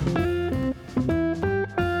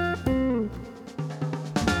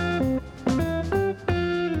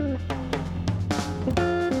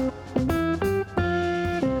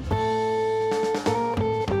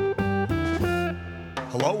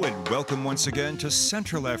welcome once again to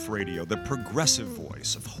Center-Left Radio, the progressive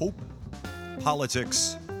voice of hope,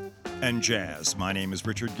 politics, and jazz. My name is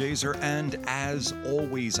Richard Gazer, and as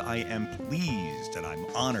always, I am pleased and I'm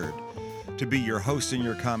honored to be your host and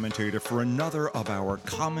your commentator for another of our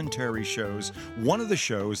commentary shows, one of the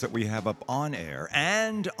shows that we have up on air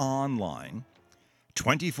and online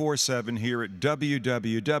 24/7 here at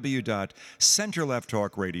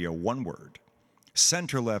www.centerlefttalkradio, one word,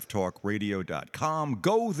 centerlefttalkradio.com.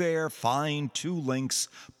 Go there, find two links,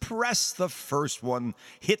 press the first one,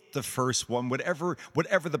 hit the first one, whatever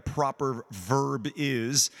the proper verb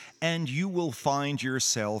is, and you will find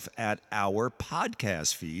yourself at our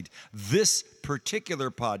podcast feed. This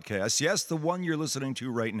particular podcast, yes, the one you're listening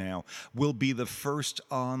to right now, will be the first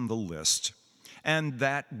on the list. And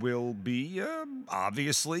that will be,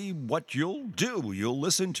 obviously, what you'll do. You'll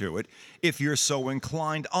listen to it if you're so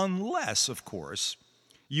inclined, unless, of course,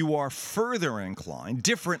 you are further inclined,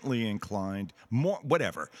 differently inclined, more,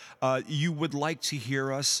 whatever. You would like to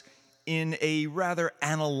hear us in a rather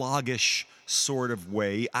analogish sort of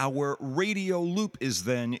way. Our radio loop is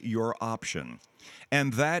then your option.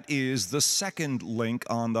 And that is the second link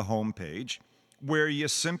on the homepage, where you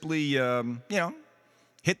simply,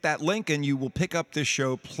 hit that link and you will pick up this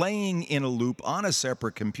show playing in a loop on a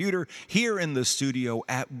separate computer here in the studio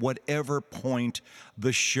at whatever point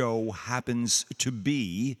the show happens to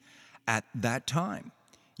be at that time.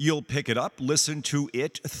 You'll pick it up, listen to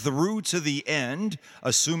it through to the end,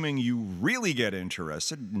 assuming you really get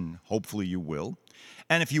interested, and hopefully you will.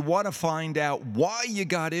 And if you want to find out why you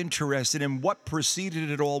got interested and what preceded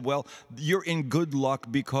it all, well, you're in good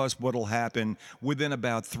luck, because what'll happen within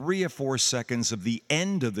about 3 or 4 seconds of the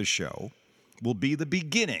end of the show will be the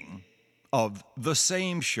beginning of the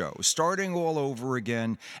same show, starting all over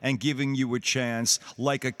again and giving you a chance,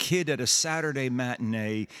 like a kid at a Saturday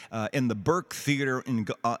matinee in the Burke Theater in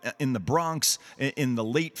the Bronx in the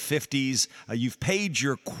late 50s. You've paid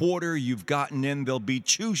your quarter, you've gotten in. There'll be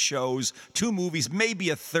 2 shows, 2 movies, maybe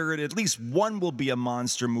a third. At least one will be a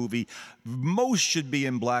monster movie. Most should be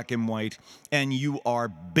in black and white, and you are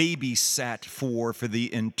babysat for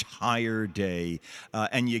the entire day.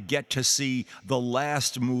 And you get to see the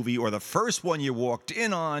last movie, or the first one you walked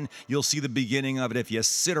in on. You'll see the beginning of it if you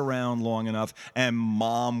sit around long enough, and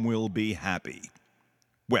Mom will be happy.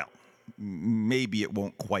 Well, maybe it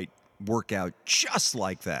won't quite work out just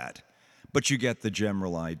like that, but you get the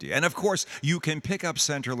general idea. And of course, you can pick up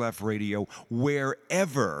Center-Left Radio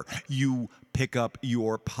wherever you pick up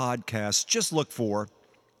your podcast. Just look for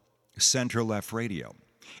Center-Left Radio.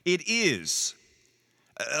 It is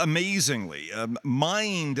amazingly,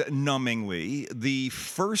 mind-numbingly, the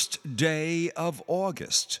first day of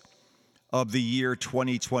August of the year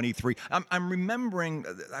 2023. I'm remembering,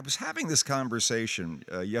 I was having this conversation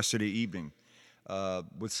yesterday evening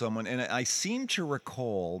with someone, and I seem to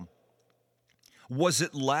recall, was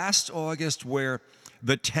it last August where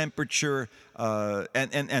the temperature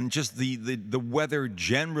and just the weather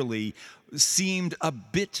generally seemed a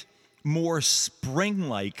bit more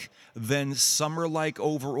spring-like than summer-like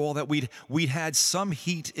overall, that we'd had some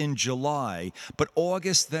heat in July, but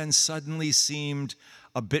August then suddenly seemed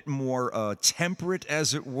a bit more temperate,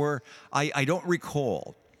 as it were. I don't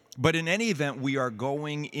recall. But in any event, we are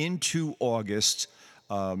going into August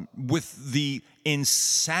with the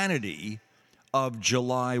insanity of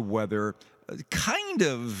July weather kind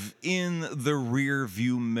of in the rear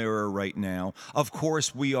view mirror right now. Of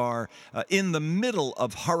course, we are in the middle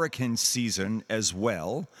of hurricane season as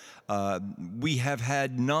well. We have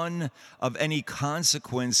had none of any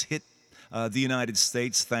consequence hit the United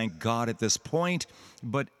States, thank God, at this point.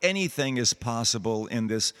 But anything is possible in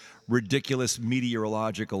this ridiculous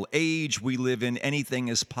meteorological age we live in. Anything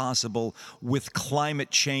is possible with climate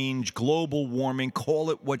change, global warming, call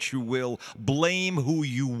it what you will, blame who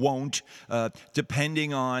you won't,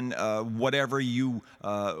 depending on however you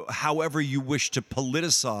wish to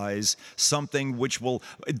politicize something which will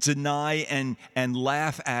deny and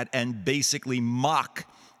laugh at and basically mock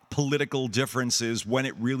political differences when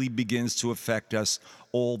it really begins to affect us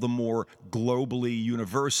all the more globally,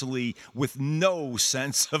 universally, with no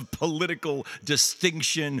sense of political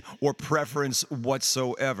distinction or preference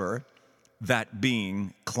whatsoever, that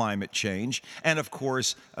being climate change. And of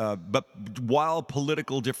course, but while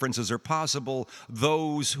political differences are possible,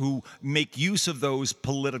 those who make use of those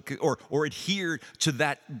political or adhere to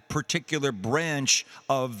that particular branch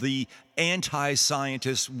of the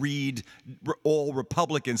anti-scientists, read all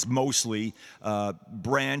Republicans mostly,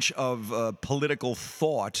 branch of political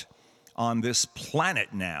thought on this planet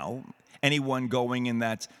now. Anyone going in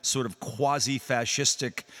that sort of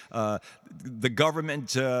quasi-fascistic, the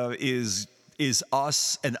government is is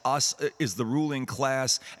us, and us is the ruling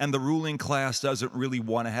class, and the ruling class doesn't really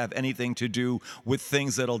want to have anything to do with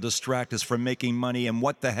things that'll distract us from making money, and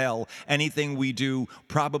what the hell, anything we do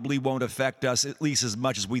probably won't affect us at least as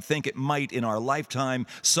much as we think it might in our lifetime,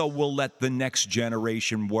 so we'll let the next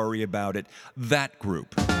generation worry about it. That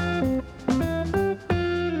group.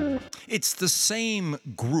 It's the same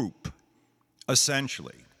group,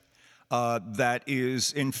 essentially, that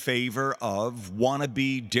is in favor of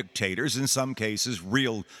wannabe dictators, in some cases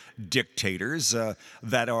real dictators,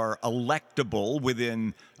 that are electable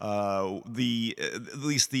within at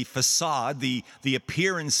least the facade, the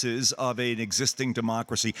appearances of an existing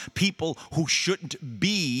democracy. People who shouldn't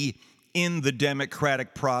be in the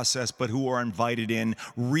democratic process, but who are invited in.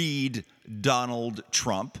 Read Donald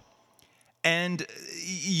Trump. And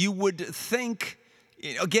you would think,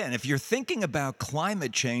 again, if you're thinking about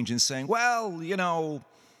climate change and saying, well,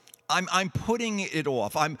 I'm putting it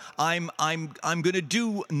off. I'm going to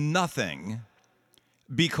do nothing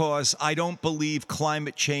because I don't believe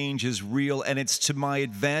climate change is real and it's to my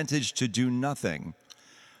advantage to do nothing.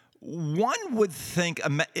 One would think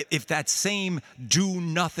if that same do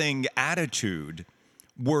nothing attitude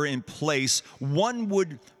were in place, one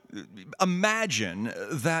would imagine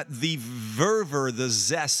that the fervor, the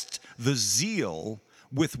zest, the zeal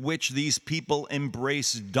with which these people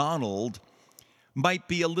embrace Donald might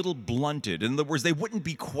be a little blunted. In other words, they wouldn't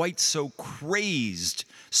be quite so crazed,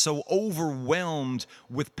 so overwhelmed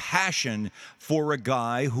with passion for a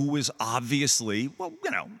guy who is obviously, well,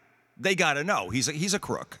 they got to know he's a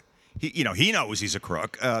crook. He knows he's a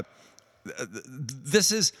crook.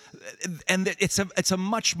 This is, and it's a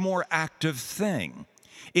much more active thing.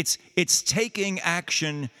 It's taking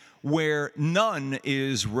action where none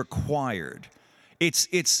is required.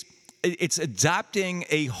 It's adopting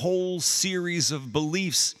a whole series of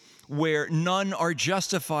beliefs where none are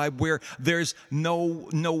justified, where there's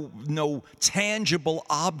no tangible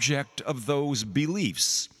object of those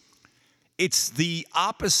beliefs. It's the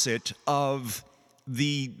opposite of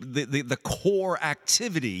the core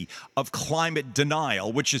activity of climate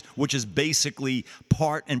denial, which is basically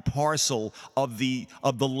part and parcel of the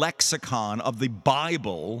lexicon of the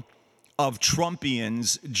Bible of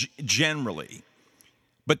Trumpians generally.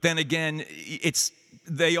 But then again,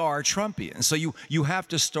 they are Trumpians. So you have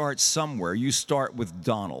to start somewhere. You start with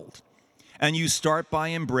Donald. And you start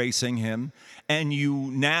by embracing him. And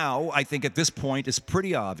I think at this point, it's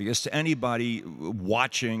pretty obvious to anybody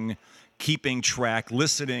watching, keeping track,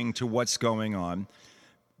 listening to what's going on,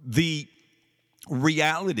 the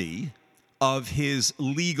reality of his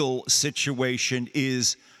legal situation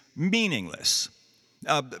is meaningless.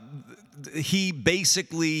 He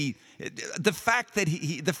basically, the fact that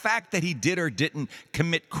he did or didn't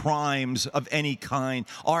commit crimes of any kind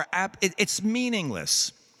it's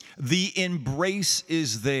meaningless. The embrace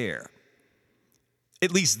is there.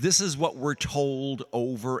 At least this is what we're told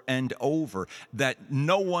over and over, that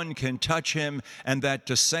no one can touch him, and that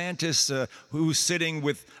DeSantis, who's sitting,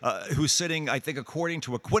 I think, according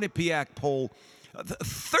to a Quinnipiac poll,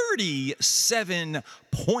 37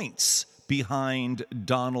 points behind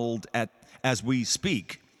Donald as we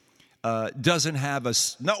speak, doesn't have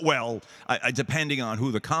depending on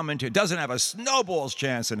who the commentator, doesn't have a snowball's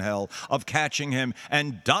chance in hell of catching him.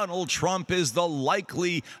 And Donald Trump is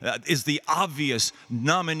the obvious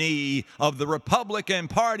nominee of the Republican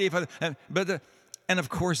Party. And of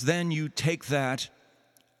course, then you take that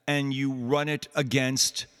and you run it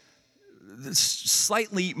against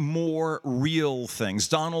slightly more real things.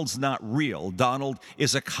 Donald's not real. Donald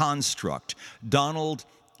is a construct. Donald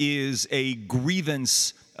is a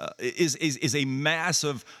grievance. Is a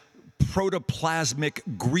massive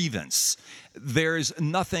protoplasmic grievance. There's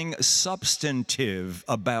nothing substantive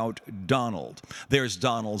about Donald. There's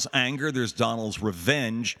Donald's anger, there's Donald's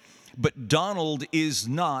revenge, but Donald is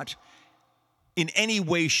not in any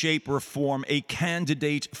way, shape, or form a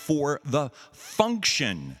candidate for the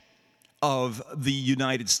function of the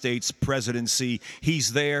United States presidency.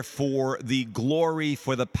 He's there for the glory,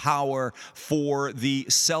 for the power, for the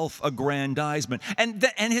self-aggrandizement.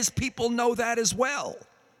 And his people know that as well.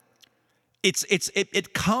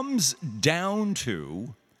 It comes down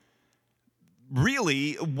to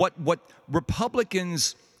really what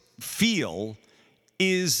Republicans feel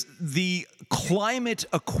is the climate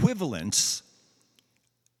equivalence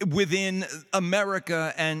within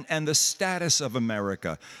America and the status of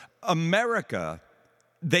America. America,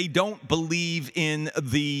 they don't believe in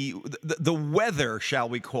the weather, shall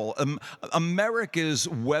we call it. America's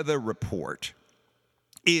weather report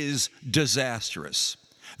is disastrous.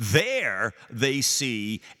 There they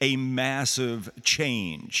see a massive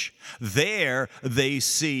change. There they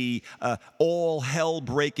see all hell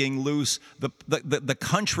breaking loose, the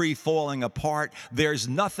country falling apart. There's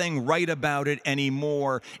nothing right about it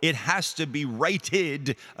anymore. It has to be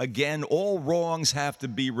righted again. All wrongs have to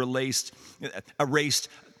be erased.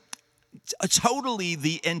 Totally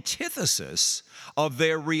the antithesis of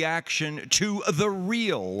their reaction to the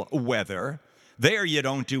real weather. There you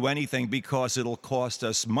don't do anything because it'll cost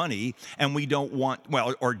us money, and we don't want,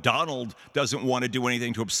 well, or Donald doesn't want to do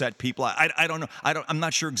anything to upset people. I don't know. I'm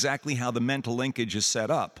not sure exactly how the mental linkage is set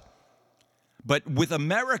up. But with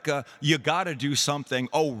America, you got to do something,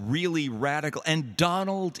 really radical, and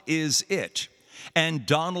Donald is it. And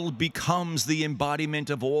Donald becomes the embodiment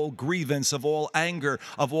of all grievance, of all anger,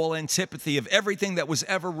 of all antipathy, of everything that was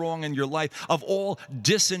ever wrong in your life, of all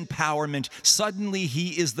disempowerment. Suddenly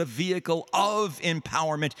he is the vehicle of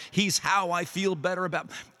empowerment. He's how I feel better about.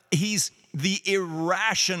 He's the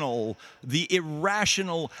irrational,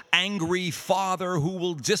 angry father who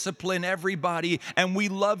will discipline everybody, and we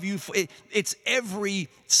love you. It's every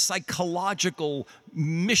psychological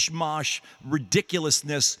mishmash,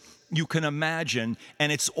 ridiculousness you can imagine,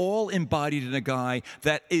 and it's all embodied in a guy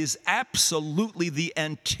that is absolutely the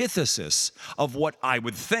antithesis of what I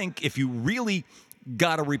would think, if you really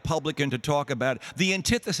got a Republican to talk about it, the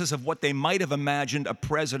antithesis of what they might have imagined a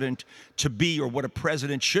president to be or what a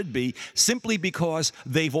president should be, simply because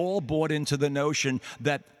they've all bought into the notion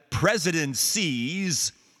that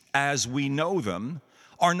presidencies, as we know them,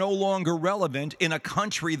 are no longer relevant in a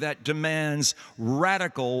country that demands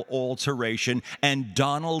radical alteration, and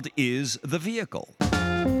Donald is the vehicle.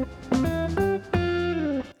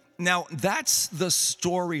 Now, that's the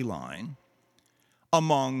storyline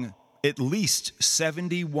among at least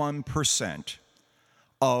 71%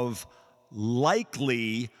 of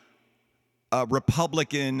likely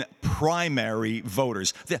Republican primary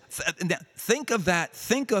voters. Think of that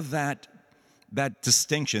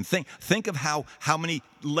distinction. Think of how many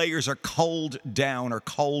layers are culled down or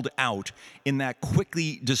culled out in that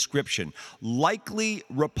quickly description. Likely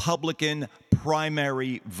Republican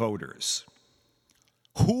primary voters.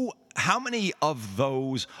 How many of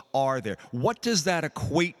those are there? What does that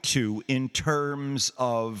equate to in terms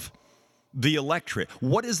of the electorate?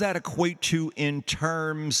 What does that equate to in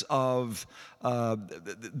terms of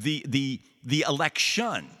the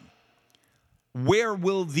election? Where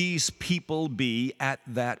will these people be at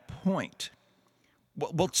that point?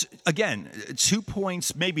 Well, again, 2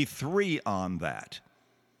 points, maybe 3 on that.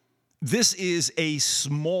 This is a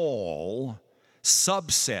small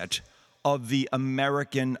subset of the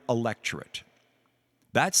American electorate.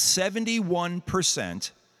 That's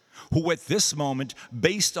 71% who at this moment,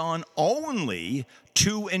 based on only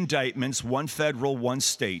 2 indictments, one federal, one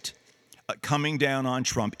state, coming down on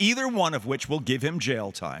Trump, either one of which will give him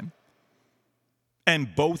jail time,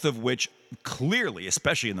 and both of which clearly,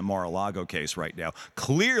 especially in the Mar-a-Lago case right now,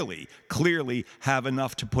 clearly have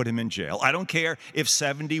enough to put him in jail. I don't care if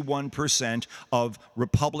 71% of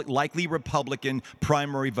likely Republican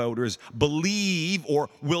primary voters believe or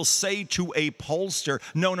will say to a pollster,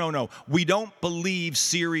 no, we don't believe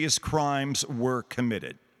serious crimes were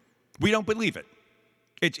committed. We don't believe it.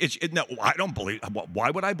 No, I don't believe.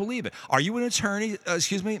 Why would I believe it? Are you an attorney?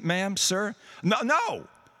 Excuse me, ma'am, sir? No.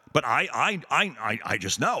 But I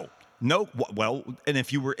just know. No, well, and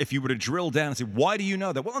if you were to drill down and say, why do you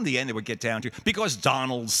know that? Well, in the end, it would get down to, because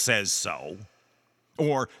Donald says so.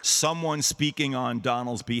 Or someone speaking on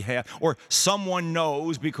Donald's behalf. Or someone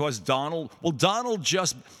knows because Donald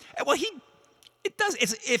just,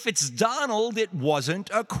 if it's Donald, it wasn't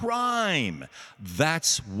a crime.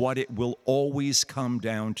 That's what it will always come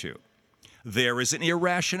down to. There is an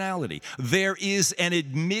irrationality. There is an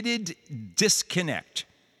admitted disconnect.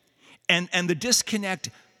 And the disconnect,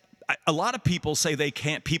 a lot of people say they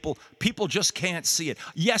can't, people just can't see it.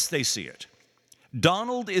 Yes, they see it.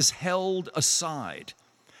 Donald is held aside.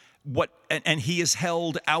 And he is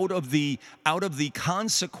held out of the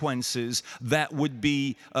consequences that would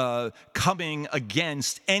be coming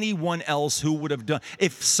against anyone else who would have done.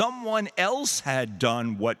 If someone else had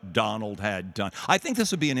done what Donald had done, I think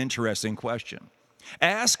this would be an interesting question.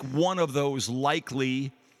 Ask one of those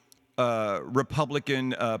likely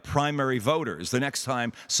Republican primary voters the next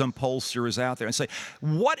time some pollster is out there and say,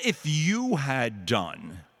 what if you had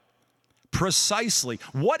done precisely,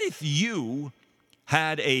 what if you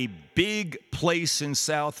had a big place in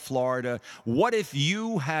South Florida? What if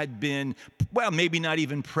you had been, well, maybe not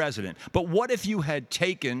even president, but what if you had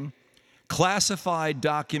taken classified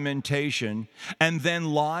documentation, and then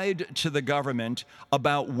lied to the government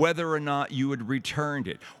about whether or not you had returned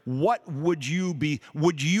it, what would you be?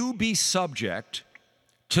 Would you be subject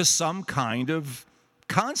to some kind of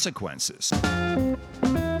consequences?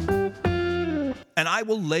 And I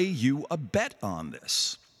will lay you a bet on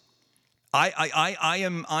this. I'm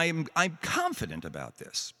confident about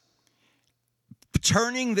this.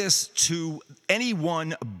 Turning this to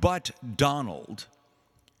anyone but Donald,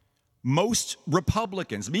 most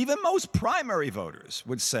Republicans, even most primary voters,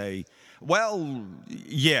 would say, well,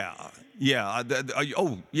 yeah.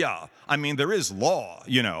 I mean, there is law,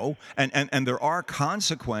 and there are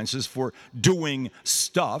consequences for doing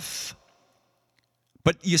stuff.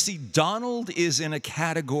 But you see, Donald is in a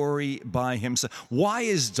category by himself. Why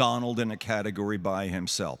is Donald in a category by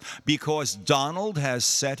himself? Because Donald has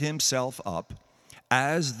set himself up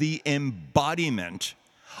as the embodiment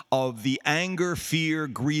of the anger, fear,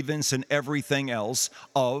 grievance, and everything else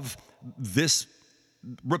of this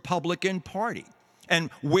Republican Party. And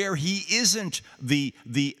where he isn't the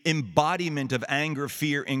embodiment of anger,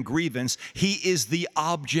 fear, and grievance, he is the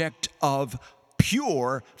object of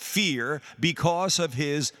pure fear because of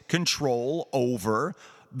his control over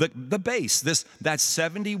the base. That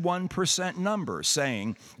 71% number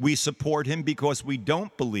saying we support him because we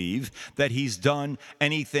don't believe that he's done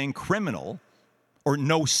anything criminal or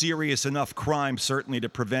no serious enough crime, certainly, to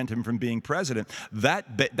prevent him from being president.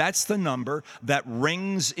 That's the number that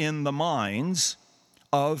rings in the minds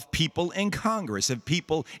of people in Congress, of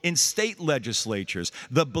people in state legislatures,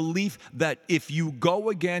 the belief that if you go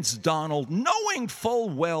against Donald, knowing full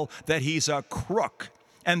well that he's a crook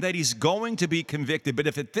and that he's going to be convicted, but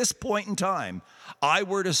if at this point in time I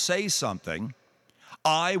were to say something,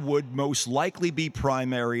 I would most likely be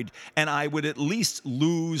primaried, and I would at least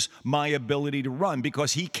lose my ability to run,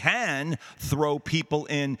 because he can throw people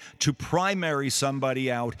in to primary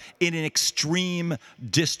somebody out in extreme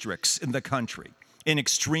districts in the country, in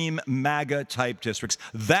extreme MAGA-type districts.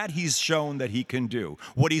 That he's shown that he can do.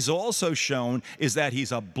 What he's also shown is that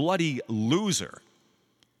he's a bloody loser.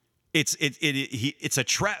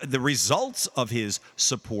 The results of his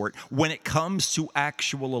support when it comes to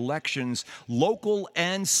actual elections, local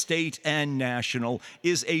and state and national,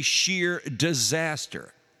 is a sheer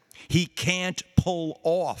disaster. He can't pull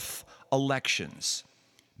off elections.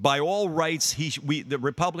 By all rights, the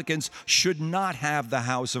Republicans should not have the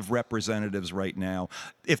House of Representatives right now.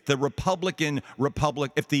 If the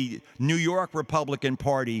if the New York Republican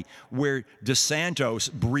Party, where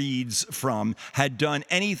DeSantis breeds from, had done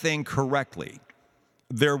anything correctly,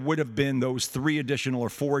 there would have been those 3 additional or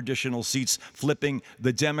 4 additional seats flipping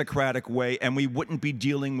the Democratic way, and we wouldn't be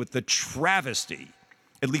dealing with the travesty,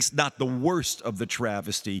 at least not the worst of the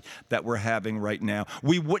travesty that we're having right now.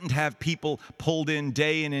 We wouldn't have people pulled in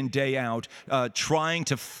and day out trying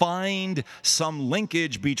to find some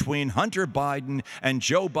linkage between Hunter Biden and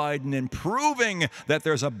Joe Biden and proving that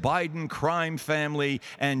there's a Biden crime family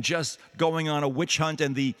and just going on a witch hunt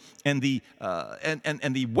and the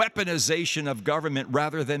weaponization of government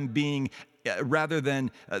rather than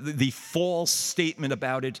the false statement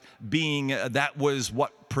about it being that was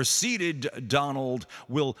what preceded Donald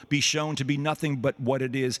will be shown to be nothing but what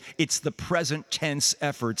it is. It's the present tense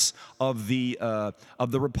efforts of the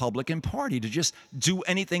Republican Party to just do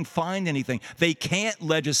anything, find anything. They can't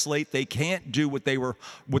legislate. They can't do what they were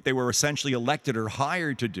essentially elected or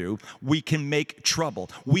hired to do. We can make trouble.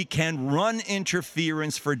 We can run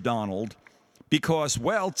interference for Donald. Because,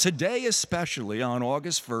 well, today especially, on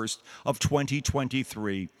August 1st of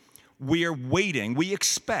 2023, we are waiting, we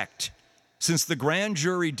expect, since the grand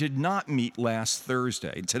jury did not meet last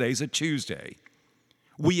Thursday, today's a Tuesday,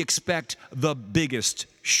 we expect the biggest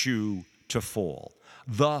shoe to fall.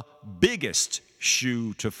 The biggest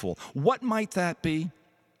shoe to fall. What might that be?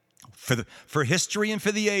 For history and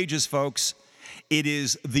for the ages, folks, it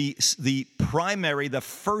is the primary, the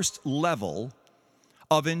first level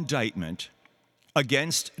of indictment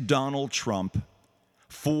against Donald Trump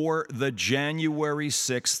for the January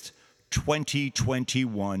 6th,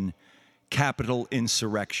 2021 Capitol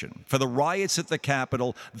insurrection, for the riots at the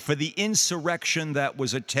Capitol, for the insurrection that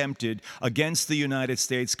was attempted against the United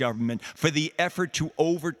States government, for the effort to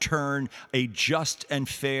overturn a just and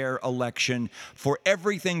fair election, for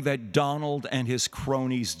everything that Donald and his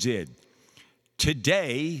cronies did.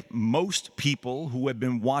 Today, most people who have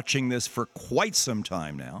been watching this for quite some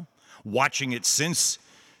time now, watching it since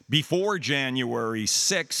before January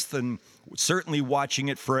 6th, and certainly watching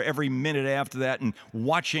it for every minute after that, and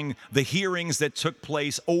watching the hearings that took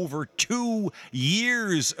place over 2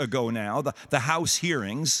 years ago now, the House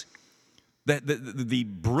hearings, the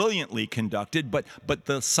brilliantly conducted, but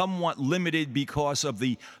the somewhat limited because of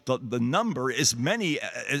the number, as many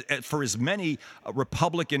for as many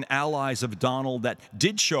Republican allies of Donald that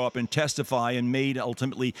did show up and testify and made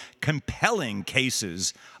ultimately compelling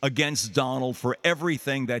cases against Donald for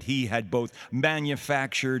everything that he had both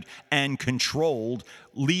manufactured and controlled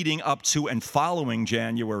leading up to and following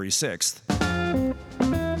January 6th.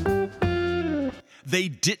 They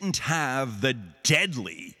didn't have the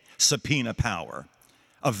deadly subpoena power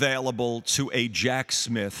available to a Jack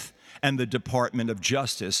Smith and the Department of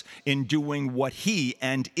Justice in doing what he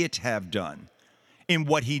and it have done. In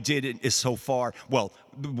what he did is so far, well,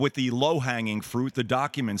 with the low-hanging fruit, the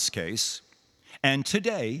documents case, and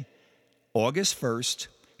today, August 1st,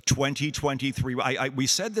 2023, we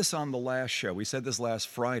said this on the last show, we said this last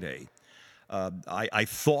Friday, I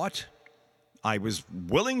thought, I was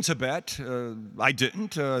willing to bet. I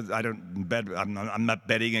didn't. I don't bet. I'm not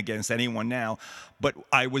betting against anyone now. But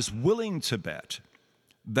I was willing to bet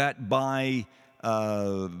that by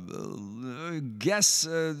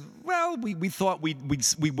we thought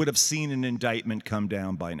we would have seen an indictment come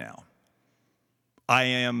down by now. I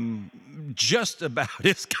am just about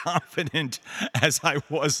as confident as I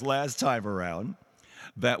was last time around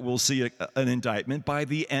that we'll see an indictment by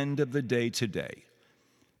the end of the day today.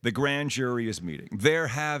 The grand jury is meeting. There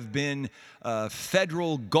have been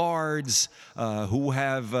federal guards who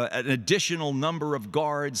have an additional number of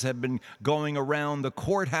guards have been going around the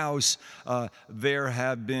courthouse. There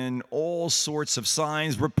have been all sorts of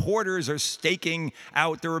signs. Reporters are staking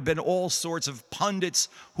out. There have been all sorts of pundits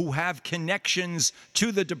who have connections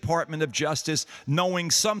to the Department of Justice, knowing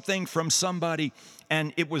something from somebody.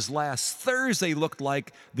 And it was last Thursday, looked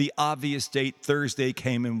like the obvious date. Thursday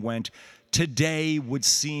came and went. Today would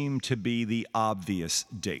seem to be the obvious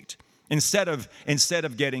date. Instead of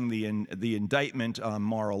getting the indictment on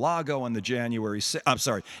Mar-a-Lago on the January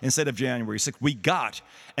 6th, instead of January 6th, we got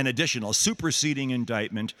an additional superseding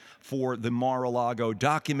indictment for the Mar-a-Lago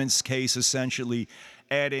documents case, essentially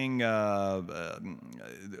adding another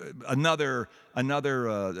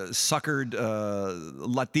suckered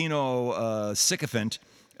Latino sycophant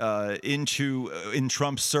in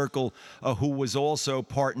Trump's circle, who was also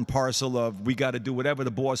part and parcel of, we got to do whatever the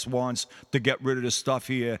boss wants to get rid of the stuff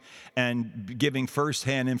here, and giving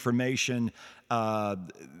firsthand information.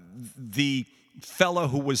 The fellow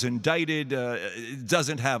who was indicted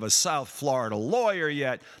doesn't have a South Florida lawyer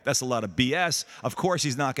yet. That's a lot of BS. Of course,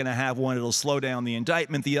 he's not going to have one. It'll slow down the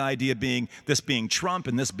indictment. The idea being this being Trump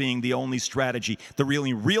and this being the only strategy, the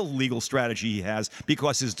really real legal strategy he has,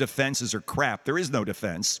 because his defenses are crap. There is no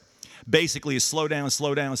defense. Basically, is slow down,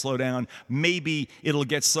 slow down, slow down. Maybe it'll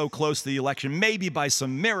get so close to the election. Maybe by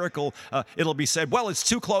some miracle, it'll be said, well, it's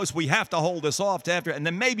too close. We have to hold this off to after. And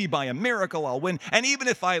then maybe by a miracle, I'll win. And even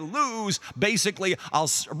if I lose, basically, I'll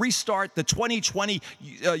restart the 2020.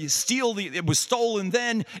 It was stolen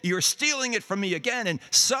then. You're stealing it from me again. And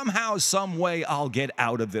somehow, some way, I'll get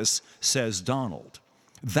out of this, says Donald.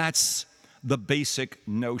 That's the basic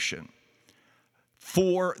notion.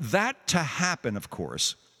 For that to happen, of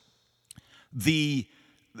course, the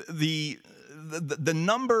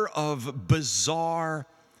number of bizarre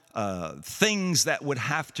things that would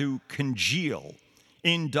have to congeal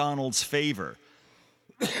in Donald's favor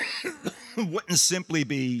wouldn't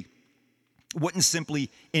simply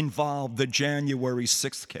involve the January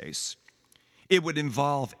 6th case. It would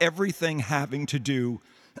involve everything having to do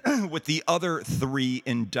with the other three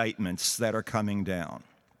indictments that are coming down.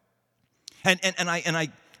 And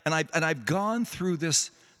I've gone through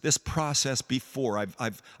this process before.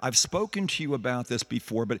 I've spoken to you about this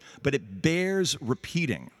before, but it bears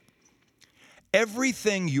repeating.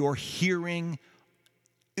 Everything you're hearing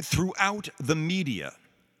throughout the media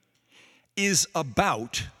is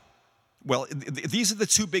about, well, these are the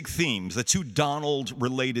two big themes, the two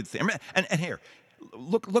Donald-related themes. And here,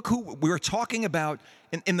 look who we're talking about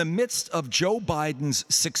in the midst of Joe Biden's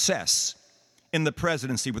success in the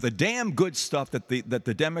presidency, with the damn good stuff that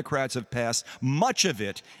the Democrats have passed, much of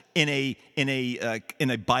it in a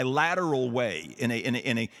bilateral way,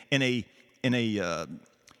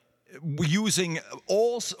 using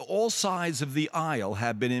all sides of the aisle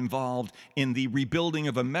have been involved in the rebuilding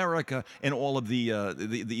of America and all of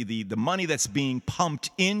the money that's being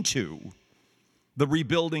pumped into the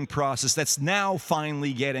rebuilding process that's now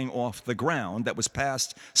finally getting off the ground, that was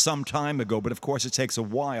passed some time ago. But of course, it takes a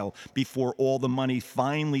while before all the money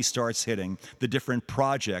finally starts hitting the different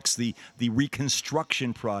projects, the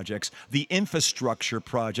reconstruction projects, the infrastructure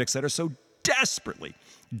projects that are so desperately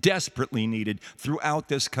needed throughout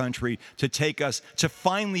this country to take us to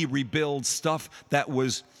finally rebuild stuff that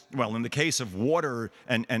was well, in the case of water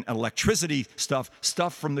and electricity stuff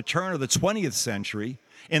from the turn of the 20th century.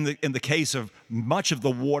 In the case of much of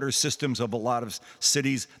the water systems of a lot of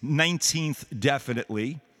cities, 19th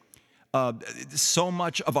definitely. So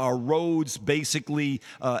much of our roads, basically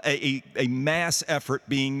a mass effort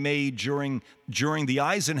being made during the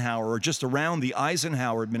Eisenhower or just around the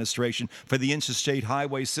Eisenhower administration for the interstate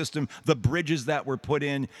highway system, the bridges that were put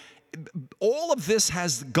in. All of this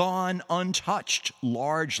has gone untouched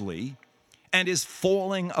largely and is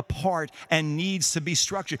falling apart and needs to be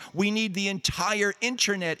structured. We need the entire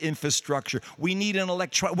internet infrastructure. We need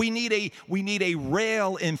we need a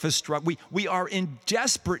rail infrastructure. We are in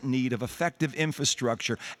desperate need of effective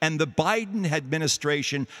infrastructure, and the Biden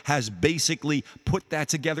administration has basically put that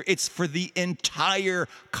together. It's for the entire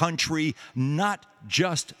country, not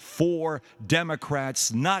just for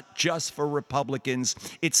Democrats, not just for Republicans.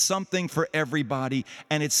 It's something for everybody,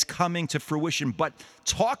 and it's coming to fruition. But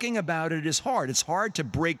talking about it is hard. It's hard to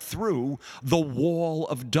break through the wall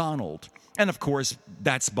of Donald. And of course,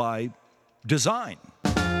 that's by design.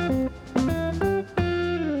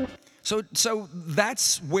 So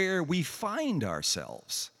that's where we find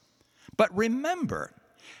ourselves. But remember,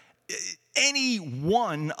 any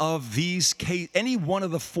one of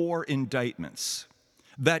the four indictments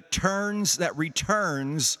that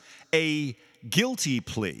returns a guilty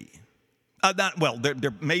plea.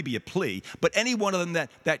 There may be a plea, but any one of them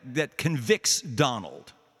that convicts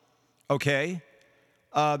Donald, okay?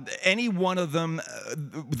 Any one of them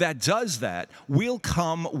that does that will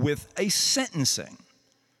come with a sentencing.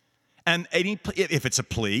 And if it's a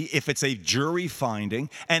plea, if it's a jury finding,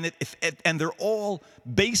 and they're all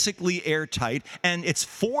basically airtight, and it's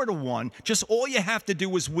 4-1, just all you have to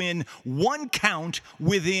do is win one count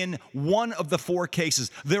within one of the four cases.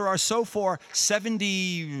 There are so far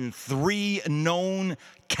 73 known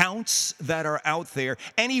counts that are out there.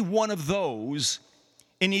 Any one of those,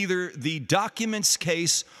 in either the documents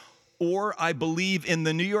case or I believe in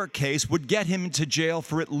the New York case, would get him into jail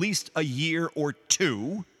for at least a year or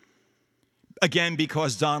two. Again,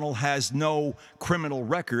 because Donald has no criminal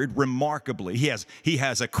record, remarkably. He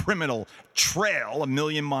has a criminal trail 1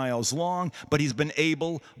 million miles long, but he's been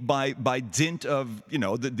able, by dint of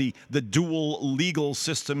the dual legal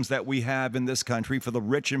systems that we have in this country for the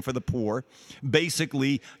rich and for the poor,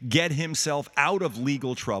 basically get himself out of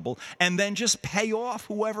legal trouble and then just pay off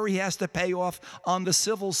whoever he has to pay off on the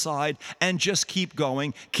civil side and just keep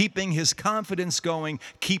going, keeping his confidence going,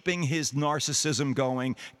 keeping his narcissism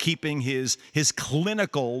going, keeping his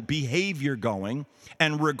clinical behavior going,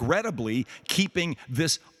 and regrettably keeping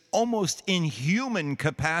this almost inhuman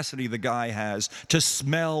capacity the guy has to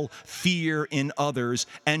smell fear in others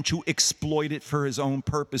and to exploit it for his own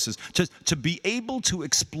purposes. To be able to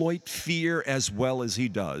exploit fear as well as he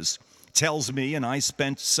does tells me, and I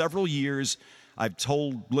spent several years, I've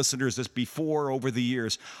told listeners this before over the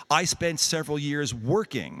years, I spent several years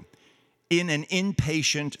working in an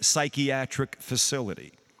inpatient psychiatric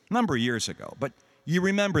facility a number of years ago, but you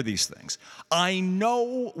remember these things. I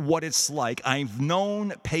know what it's like. I've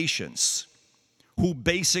known patients who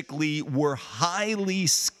basically were highly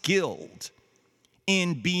skilled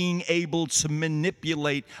in being able to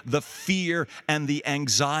manipulate the fear and the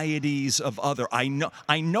anxieties of others. I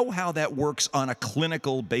know how that works on a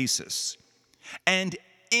clinical basis. And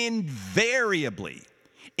invariably,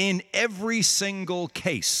 in every single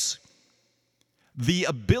case, the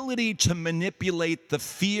ability to manipulate the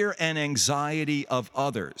fear and anxiety of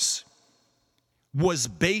others was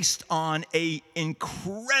based on an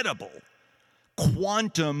incredible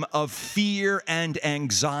quantum of fear and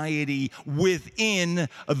anxiety within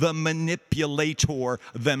the manipulator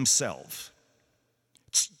themselves.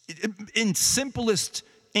 In simplest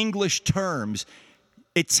English terms,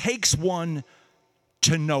 it takes one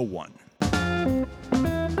to know one.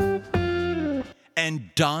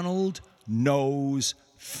 And Donald knows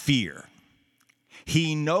fear.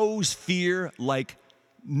 He knows fear like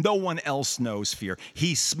no one else knows fear.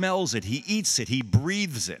 He smells it, he eats it, he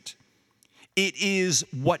breathes it. It is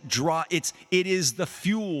it is the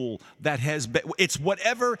fuel that has been, it's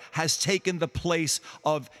whatever has taken the place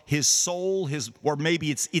of his soul, or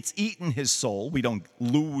maybe it's eaten his soul. We don't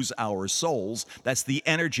lose our souls. That's the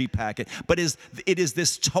energy packet. But it is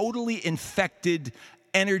this totally infected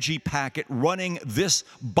energy packet running this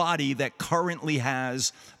body that currently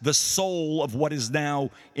has the soul of what is now,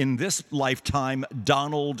 in this lifetime,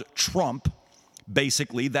 Donald Trump.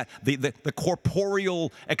 Basically, that the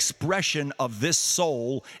corporeal expression of this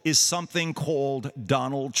soul is something called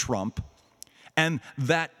Donald Trump. And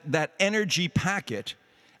that energy packet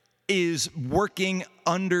is working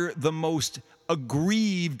under the most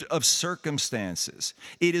aggrieved of circumstances.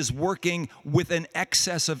 It is working with an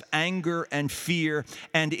excess of anger and fear,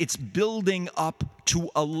 and it's building up to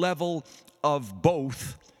a level of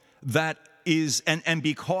both that is, and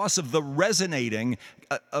because of the resonating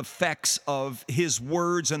effects of his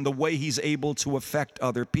words and the way he's able to affect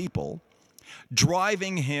other people,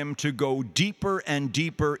 driving him to go deeper and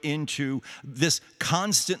deeper into this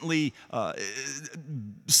constantly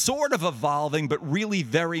sort of evolving, but really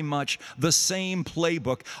very much the same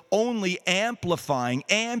playbook, only amplifying,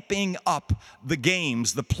 amping up the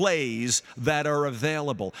games, the plays that are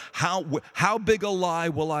available. How big a lie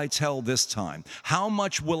will I tell this time? How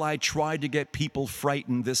much will I try to get people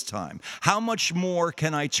frightened this time? How much more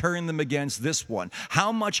can I turn them against this one?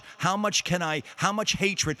 How much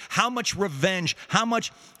hatred, how much revenge, how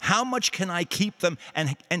much can I keep them,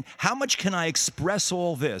 and how much can I express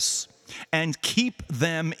all this and keep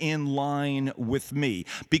them in line with me?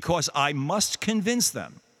 Because I must convince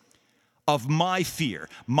them of my fear.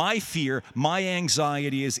 My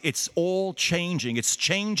anxiety is it's all changing. It's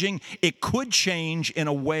changing. It could change in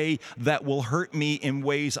a way that will hurt me in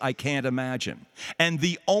ways I can't imagine. And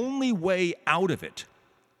the only way out of it,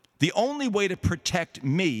 the only way to protect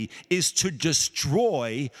me, is to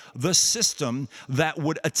destroy the system that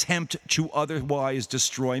would attempt to otherwise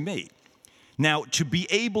destroy me. Now, to be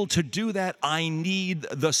able to do that, I need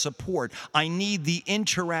the support. I need the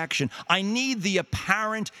interaction. I need the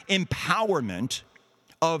apparent empowerment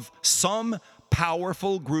of some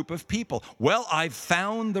powerful group of people. Well, I've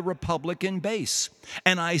found the Republican base,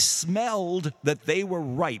 and I smelled that they were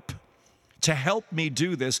ripe to help me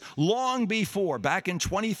do this long before, back in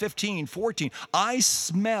 2015, 14, I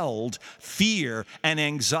smelled fear and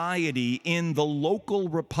anxiety in the local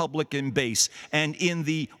Republican base and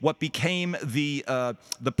in what became the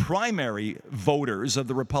primary voters of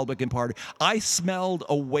the Republican Party. I smelled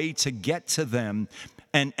a way to get to them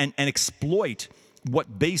and exploit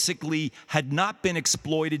what basically had not been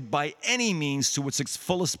exploited by any means to its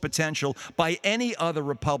fullest potential by any other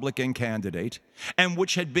Republican candidate, and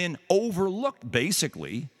which had been overlooked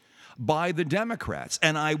basically by the Democrats.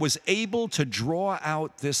 And I was able to draw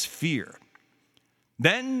out this fear.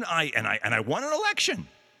 Then I won an election.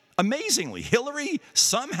 Amazingly, Hillary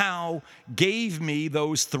somehow gave me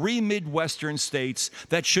those 3 Midwestern states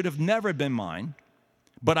that should have never been mine,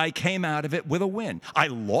 but I came out of it with a win. I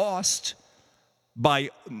lost by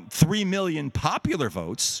 3 million popular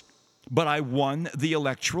votes, but I won the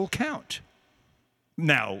electoral count.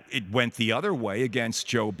 Now, it went the other way against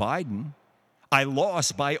Joe Biden. I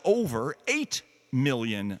lost by over 8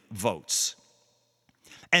 million votes.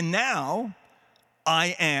 And now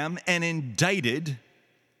I am an indicted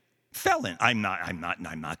felon. I'm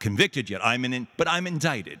not convicted yet. But I'm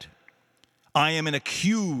indicted. I am an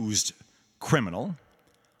accused criminal.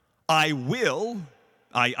 I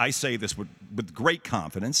say this with great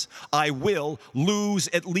confidence, I will lose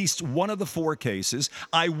at least one of the 4 cases.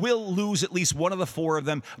 I will lose at least one of the 4 of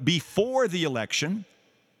them before the election,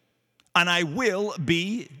 and I will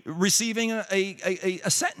be receiving a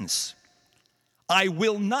sentence. I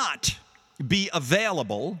will not be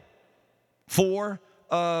available for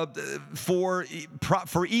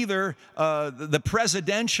either the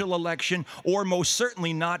presidential election or most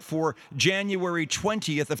certainly not for January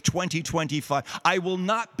 20th of 2025. I will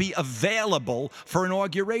not be available for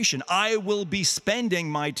inauguration. I will be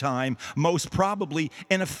spending my time most probably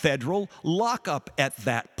in a federal lockup at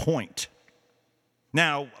that point.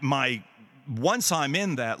 Now, once I'm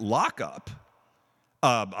in that lockup,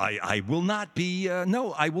 I will not be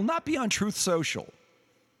on Truth Social.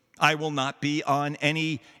 I will not be on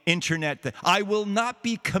any internet. I will not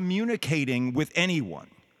be communicating with anyone.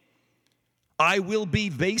 I will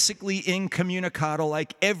be basically incommunicado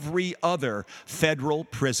like every other federal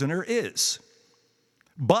prisoner is.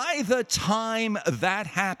 By the time that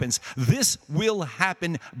happens, this will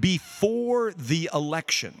happen before the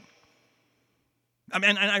election.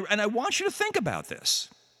 And I want you to think about this.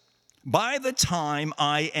 By the time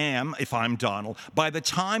I am, if I'm Donald, by the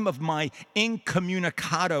time of my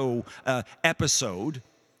incommunicado episode,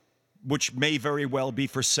 which may very well be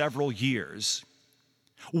for several years,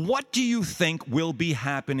 what do you think will be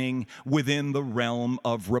happening within the realm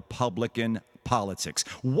of Republican politics?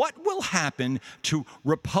 What will happen to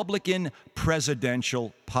Republican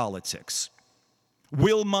presidential politics?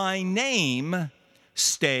 Will my name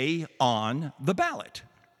stay on the ballot?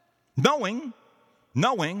 Knowing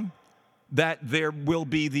that there will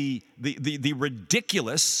be the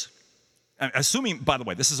ridiculous, assuming, by the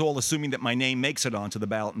way, this is all assuming that my name makes it onto the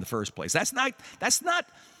ballot in the first place. That's not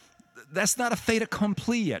a fait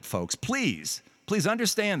accompli yet, folks. Please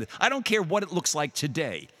understand that. I don't care what it looks like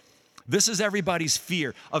today. This is everybody's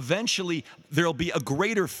fear. Eventually, there'll be a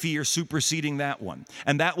greater fear superseding that one,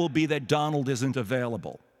 and that will be that Donald isn't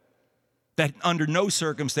available. That under no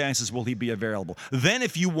circumstances will he be available. Then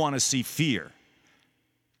if you want to see fear,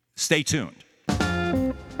 stay tuned.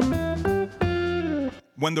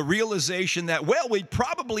 When the realization that, well, we'd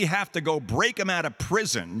probably have to go break him out of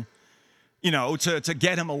prison, to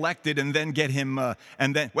get him elected and then get him, no,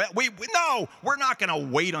 we're not going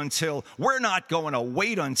to wait until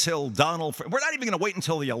Donald, we're not even going to wait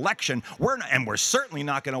until the election, we're certainly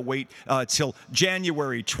not going to wait till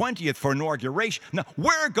January 20th for inauguration. No,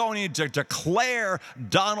 we're going to declare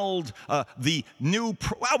Donald the new,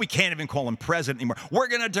 we can't even call him president anymore. We're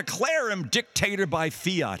going to declare him dictator by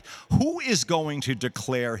fiat. Who is going to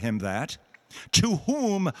declare him that? To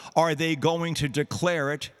whom are they going to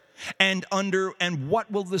declare it? And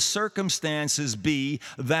what will the circumstances be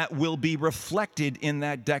that will be reflected in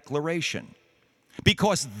that declaration?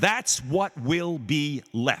 Because that's what will be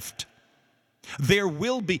left. There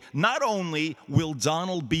will be, not only will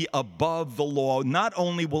Donald be above the law, not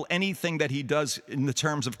only will anything that he does in the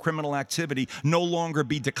terms of criminal activity no longer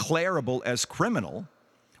be declarable as criminal,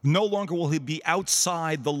 no longer will he be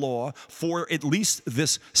outside the law for at least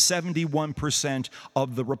this 71%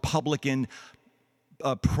 of the Republican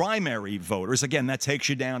primary voters. Again, that takes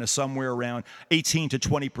you down to somewhere around 18 to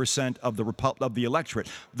 20% of the electorate.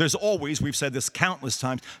 There's always, we've said this countless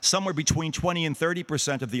times, somewhere between 20 and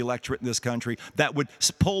 30% of the electorate in this country that would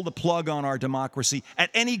pull the plug on our democracy at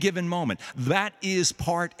any given moment. That is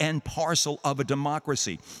part and parcel of a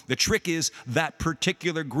democracy. The trick is that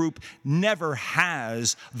particular group never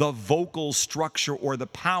has the vocal structure or the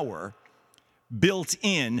power built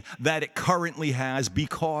in that it currently has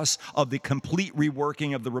because of the complete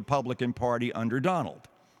reworking of the Republican Party under Donald.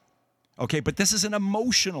 Okay, but this is an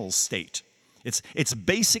emotional state. It's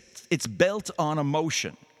built on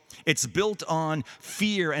emotion. It's built on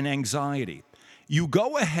fear and anxiety. You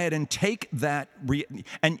go ahead and take that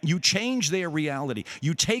and you change their reality.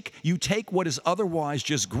 You take what is otherwise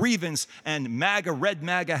just grievance and red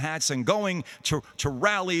MAGA hats and going to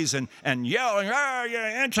rallies and yelling,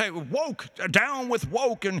 anti-woke, down with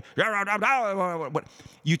woke, and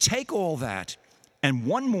you take all that, and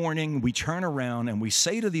one morning we turn around and we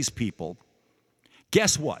say to these people,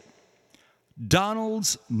 guess what?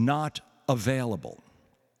 Donald's not available.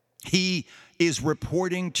 He is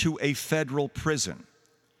reporting to a federal prison.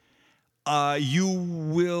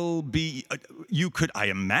 You could, I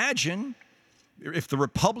imagine, if the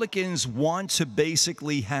Republicans want to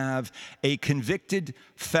basically have a convicted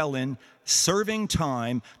felon serving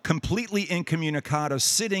time, completely incommunicado,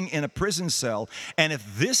 sitting in a prison cell, and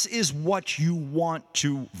if this is what you want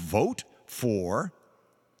to vote for,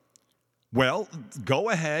 well,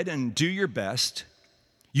 go ahead and do your best.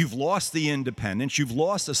 You've lost the independents. You've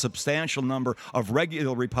lost a substantial number of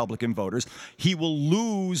regular Republican voters. He will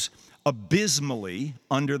lose abysmally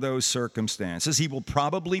under those circumstances. He will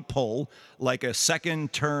probably pull like a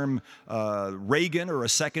second-term Reagan or a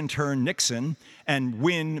second-term Nixon and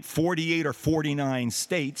win 48 or 49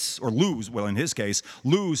 states, or lose, well, in his case,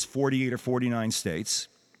 lose 48 or 49 states.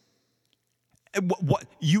 What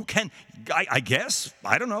you can, I guess,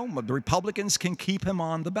 I don't know, the Republicans can keep him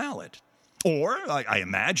on the ballot. Or, I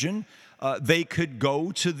imagine, they could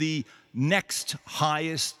go to the next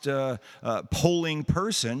highest polling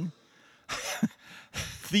person,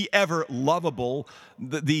 the ever lovable,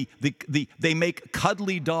 they make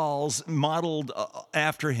cuddly dolls modeled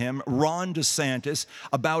after him, Ron DeSantis,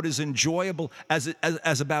 about as enjoyable, as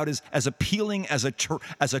appealing as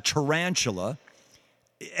a tarantula.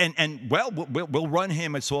 And well, we'll run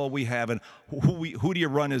him. It's all we have. And who do you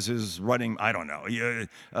run as his running? I don't know.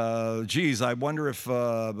 I wonder if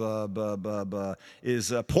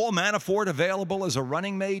is Paul Manafort available as a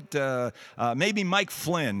running mate? Maybe Mike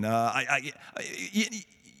Flynn.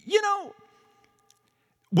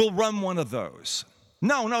 We'll run one of those.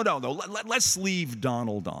 No. Let's leave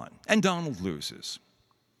Donald on, and Donald loses.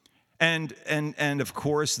 And of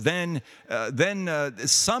course, then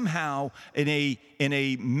somehow in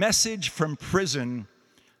a message from prison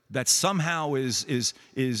that somehow is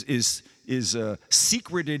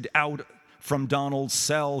secreted out from Donald's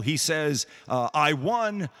cell, he says, "I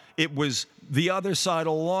won. It was the other side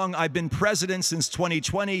all along. I've been president since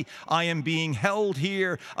 2020. I am being held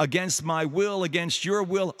here against my will, against your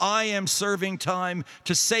will. I am serving time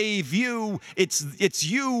to save you. It's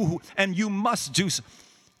you, and you must do so.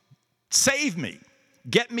 Save me.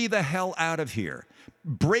 Get me the hell out of here.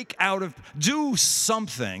 Do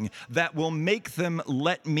something that will make them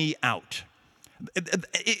let me out."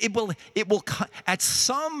 It will at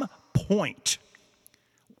some point,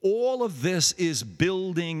 All of this is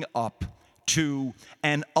building up to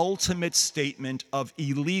an ultimate statement of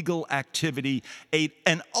illegal activity,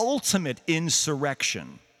 an ultimate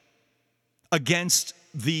insurrection against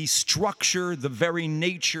the structure, the very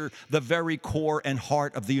nature, the very core and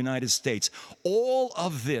heart of the United States. All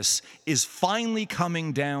of this is finally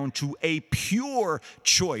coming down to a pure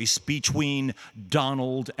choice between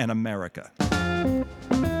Donald and America.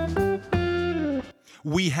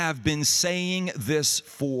 We have been saying this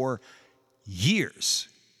for years.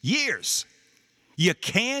 You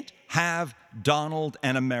can't have Donald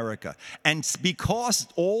and America. And because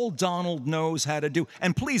all Donald knows how to do,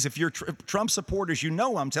 and please, if you're Trump supporters, you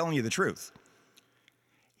know I'm telling you the truth.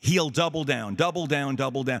 He'll double down.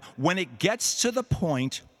 When it gets to the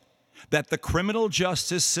point that the criminal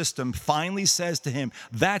justice system finally says to him,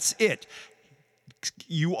 that's it.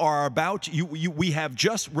 We have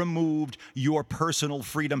just removed your personal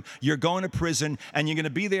freedom. You're going to prison, and you're going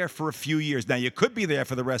to be there for a few years. Now, you could be there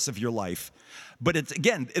for the rest of your life, but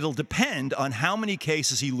it'll depend on how many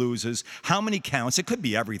cases he loses, how many counts. It could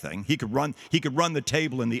be everything. He could run the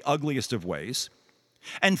table in the ugliest of ways,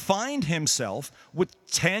 and find himself with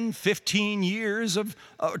 10, 15 years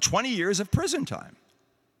 20 years of prison time.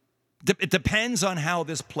 It depends on how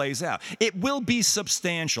this plays out. It will be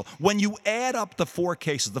substantial. When you add up the four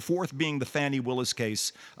cases, the fourth being the Fannie Willis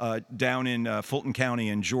case down in Fulton County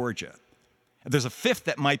in Georgia. There's a fifth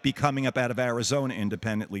that might be coming up out of Arizona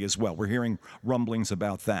independently as well. We're hearing rumblings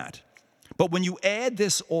about that. But when you add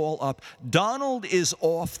this all up, Donald is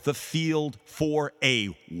off the field for a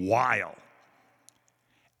while.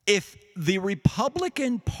 If the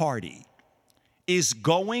Republican Party is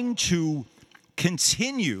going to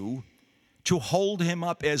continue to hold him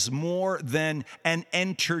up as more than an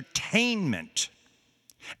entertainment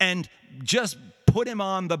and just put him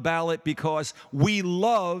on the ballot because we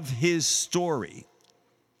love his story,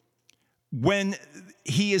 when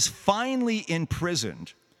he is finally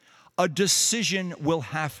imprisoned, a decision will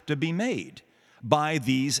have to be made by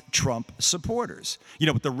these Trump supporters. You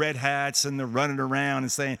know, with the red hats and they're running around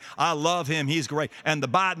and saying, I love him, he's great. And the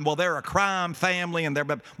Biden, well, they're a crime family and they're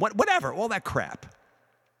whatever, all that crap.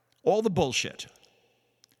 All the bullshit.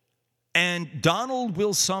 And Donald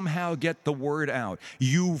will somehow get the word out.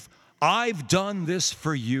 I've done this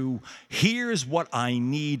for you. Here's what I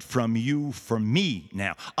need from you for me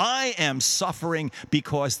now. I am suffering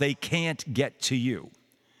because they can't get to you.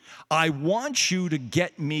 I want you to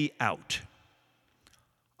get me out.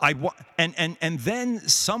 And then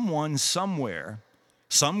someone somewhere,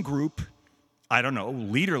 some group, I don't know,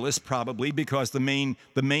 leaderless probably, because the main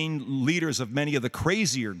leaders of many of the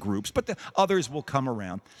crazier groups, but the others will come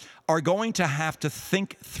around, are going to have to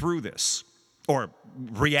think through this or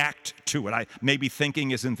react to it. Maybe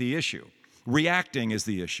thinking isn't the issue. Reacting is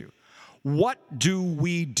the issue. What do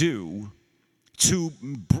we do to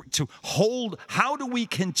hold, how do we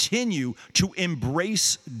continue to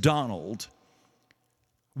embrace Donald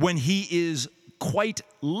when he is quite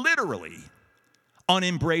literally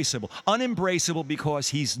unembraceable? Unembraceable because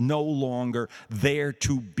he's no longer there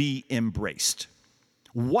to be embraced.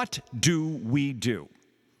 What do we do?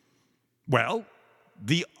 Well,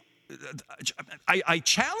 I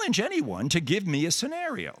challenge anyone to give me a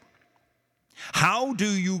scenario. How do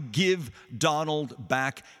you give Donald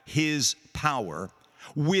back his power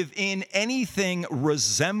within anything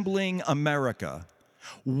resembling America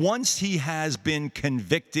once he has been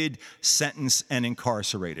convicted, sentenced, and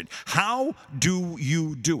incarcerated? How do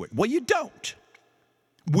you do it? Well, you don't.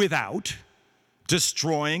 Without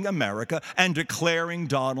destroying America and declaring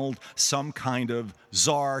Donald some kind of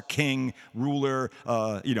czar, king, ruler,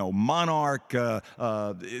 monarch,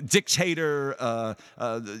 dictator,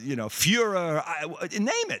 Führer,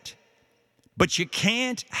 name it. But you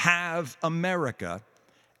can't have America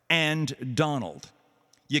and Donald.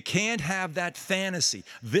 You can't have that fantasy.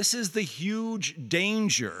 This is the huge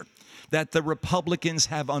danger that the Republicans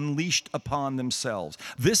have unleashed upon themselves.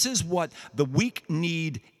 This is what the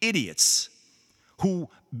weak-kneed idiots who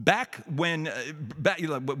back when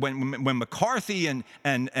McCarthy and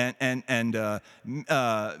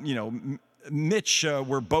Mitch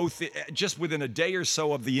were both just within a day or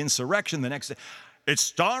so of the insurrection, the next day,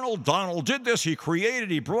 it's Donald. Donald did this. He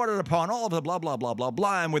created. He brought it upon all of the blah, blah, blah, blah,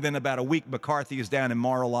 blah. And within about a week, McCarthy is down in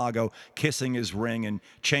Mar-a-Lago kissing his ring and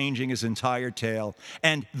changing his entire tale.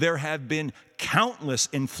 And there have been countless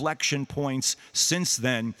inflection points since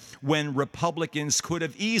then when Republicans could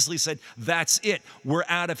have easily said, that's it. We're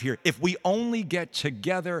out of here. If we only get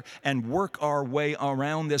together and work our way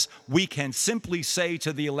around this, we can simply say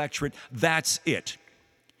to the electorate, that's it.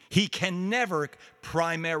 He can never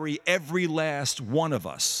primary every last one of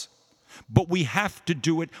us. But we have to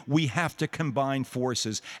do it. We have to combine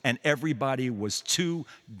forces. And everybody was too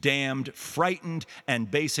damned frightened and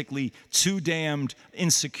basically too damned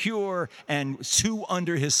insecure and too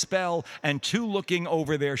under his spell and too looking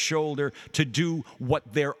over their shoulder to do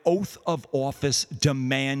what their oath of office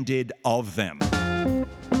demanded of them.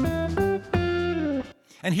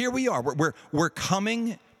 And here we are. We're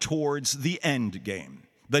coming towards the end game,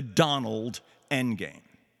 the Donald end game.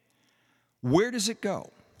 Where does it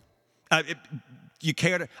go? You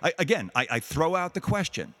care to, I throw out the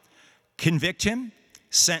question. Convict him,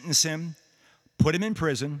 sentence him, put him in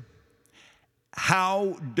prison.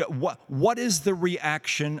 What is the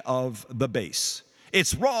reaction of the base?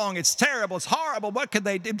 It's wrong, it's terrible, it's horrible, what could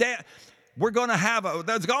they do? We're going to have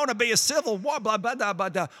there's going to be a civil war, blah, blah, blah, blah,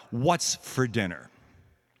 blah. What's for dinner?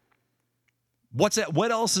 What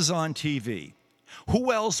else is on TV?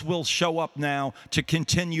 Who else will show up now to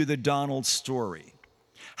continue the Donald story?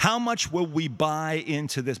 How much will we buy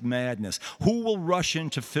into this madness? Who will rush in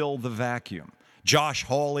to fill the vacuum? Josh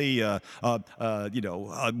Hawley, will Ron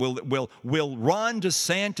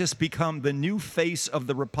DeSantis become the new face of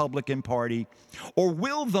the Republican Party? Or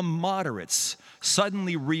will the moderates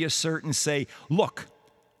suddenly reassert and say, look,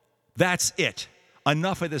 that's it.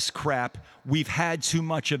 Enough of this crap. We've had too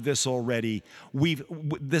much of this already.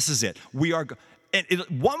 This is it.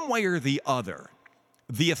 One way or the other,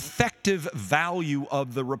 the effective value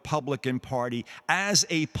of the Republican Party as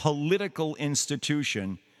a political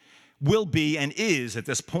institution will be and is at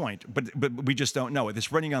this point, but we just don't know it.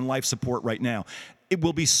 It's running on life support right now. It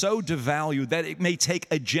will be so devalued that it may take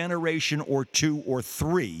a generation or two or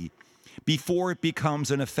three before it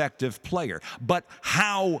becomes an effective player. But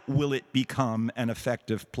how will it become an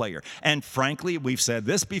effective player? And frankly, we've said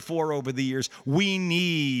this before over the years, we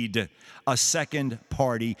need a second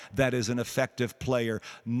party that is an effective player,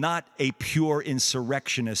 not a pure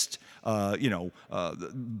insurrectionist, bomb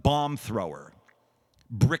thrower,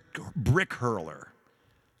 brick hurler.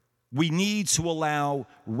 We need to allow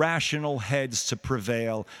rational heads to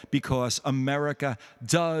prevail because America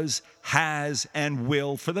does, has, and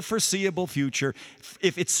will, for the foreseeable future,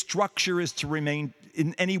 if its structure is to remain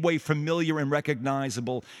in any way familiar and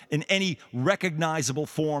recognizable, in any recognizable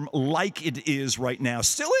form like it is right now,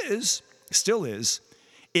 still is,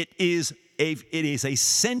 it is a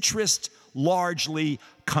centrist, largely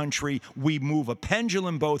country. We move a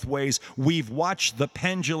pendulum both ways. We've watched the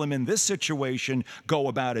pendulum in this situation go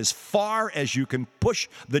about as far as you can push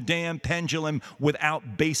the damn pendulum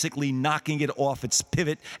without basically knocking it off its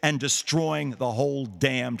pivot and destroying the whole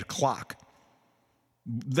damned clock.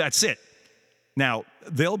 That's it. Now,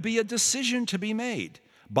 there'll be a decision to be made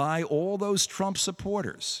by all those Trump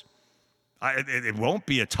supporters. It won't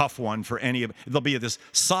be a tough one for any of it. There'll be this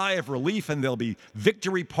sigh of relief, and there'll be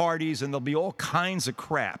victory parties, and there'll be all kinds of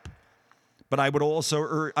crap. But I would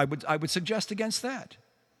also I would suggest against that.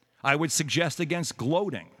 I would suggest against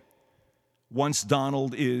gloating once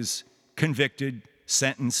Donald is convicted,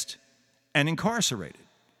 sentenced, and incarcerated.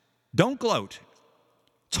 Don't gloat.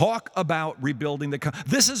 Talk about rebuilding the country.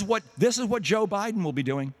 This is what Joe Biden will be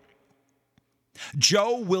doing.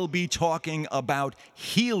 Joe will be talking about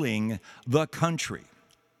healing the country.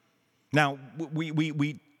 Now,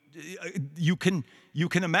 you can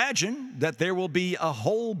imagine that there will be a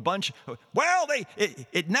whole bunch. Well,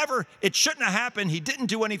 it shouldn't have happened. He didn't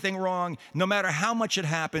do anything wrong. No matter how much it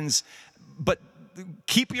happens, but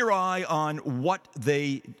keep your eye on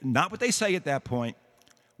not what they say at that point,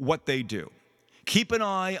 what they do. Keep an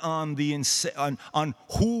eye on on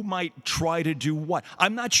who might try to do what.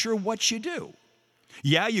 I'm not sure what you do.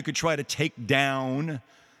 Yeah, you could try to take down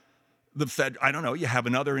the Fed. I don't know. You have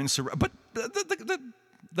another insurrection, but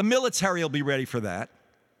the military will be ready for that.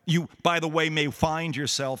 You, by the way, we may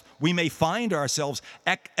find ourselves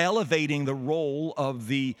elevating the role of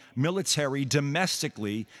the military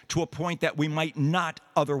domestically to a point that we might not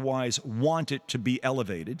otherwise want it to be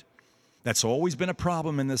elevated. That's always been a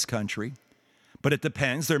problem in this country. But it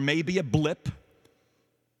depends. There may be a blip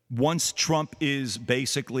once Trump is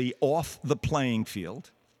basically off the playing field.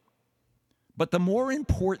 But the more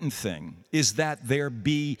important thing is that there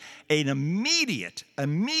be an immediate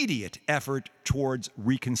effort towards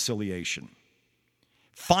reconciliation.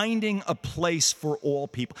 Finding a place for all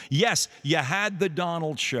people. Yes, you had the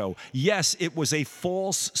Donald show. Yes, it was a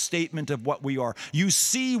false statement of what we are. You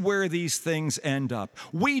see where these things end up.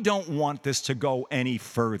 We don't want this to go any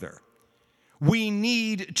further. We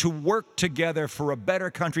need to work together for a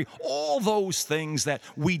better country. All those things that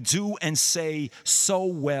we do and say so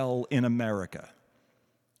well in America.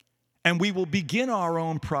 And we will begin our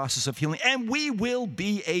own process of healing. And we will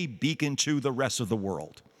be a beacon to the rest of the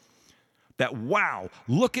world. that, wow,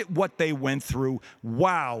 look at what they went through.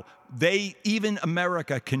 Wow, even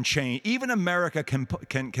America can change. Even America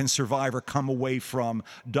can survive or come away from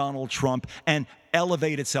Donald Trump and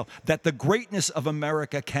elevate itself. That the greatness of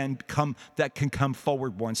America can come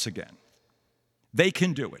forward once again. They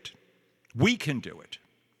can do it. We can do it.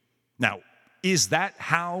 Now, is that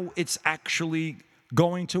how it's actually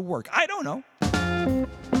going to work? I don't know.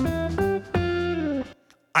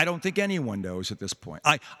 I don't think anyone knows at this point.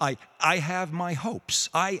 I have my hopes.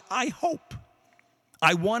 I hope.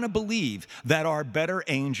 I want to believe that our better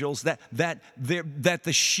angels, that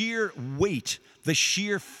the sheer weight, the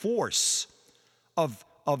sheer force of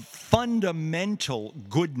fundamental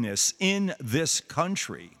goodness in this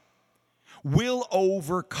country will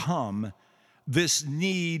overcome this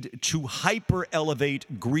need to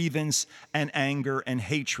hyper-elevate grievance and anger and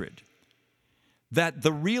hatred. That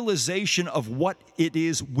the realization of what it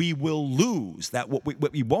is we will lose, that what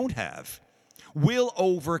we won't have, will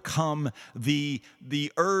overcome the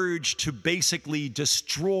urge to basically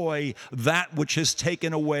destroy that which has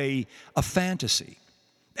taken away a fantasy.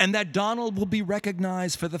 And that Donald will be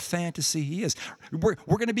recognized for the fantasy he is. We're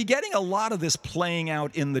going to be getting a lot of this playing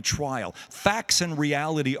out in the trial. Facts and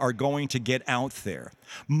reality are going to get out there.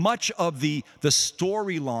 Much of the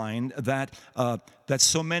storyline that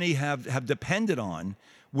so many have depended on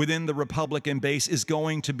within the Republican base is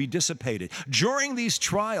going to be dissipated. During these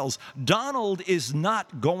trials, Donald is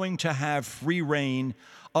not going to have free reign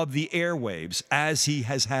of the airwaves as he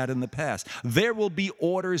has had in the past. There will be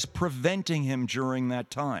orders preventing him during that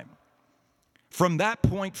time. From that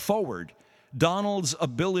point forward, Donald's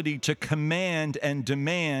ability to command and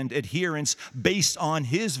demand adherence based on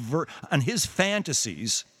his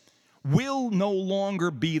fantasies will no longer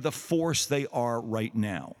be the force they are right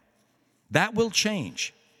now. That will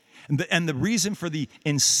change. And the reason for the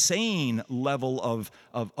insane level of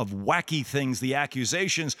wacky things, the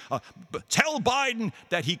accusations, tell Biden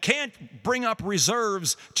that he can't bring up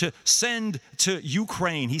reserves to send to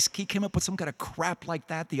Ukraine. He came up with some kind of crap like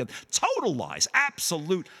that. Total lies,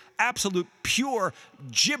 absolute pure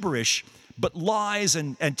gibberish, but lies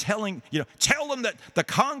and telling, tell them that the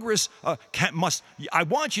Congress I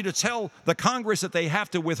want you to tell the Congress that they have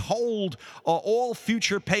to withhold all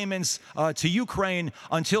future payments to Ukraine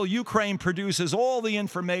until Ukraine produces all the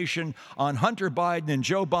information on Hunter Biden and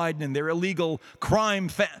Joe Biden and their illegal crime.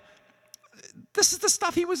 This is the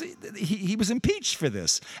stuff he was impeached for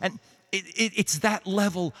this. And it's that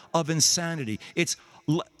level of insanity.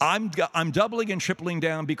 I'm doubling and tripling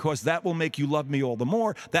down because that will make you love me all the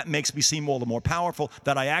more. That makes me seem all the more powerful,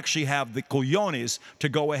 that I actually have the cojones to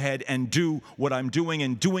go ahead and do what I'm doing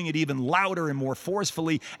and doing it even louder and more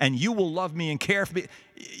forcefully, and you will love me and care for me.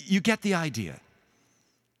 You get the idea.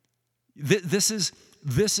 This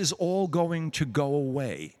is all going to go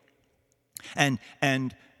away. And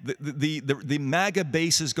the MAGA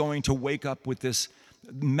base is going to wake up with this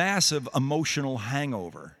massive emotional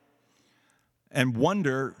hangover and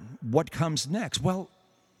wonder what comes next. Well,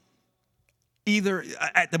 either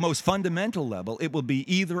at the most fundamental level, it will be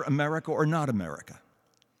either America or not America.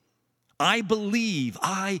 I believe,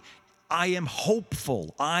 I am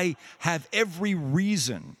hopeful, I have every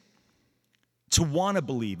reason to want to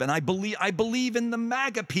believe. And I believe in the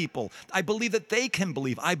MAGA people. I believe that they can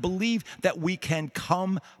believe. I believe that we can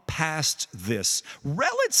come past this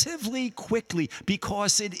relatively quickly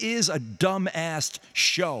because it is a dumb-assed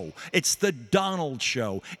show. It's the Donald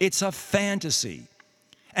show. It's a fantasy.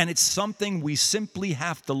 And it's something we simply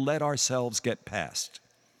have to let ourselves get past.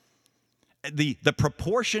 The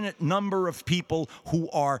proportionate number of people who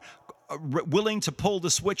are willing to pull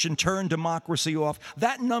the switch and turn democracy off,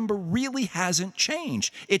 that number really hasn't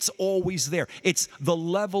changed. It's always there. It's the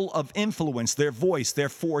level of influence, their voice, their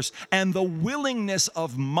force, and the willingness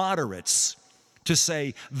of moderates to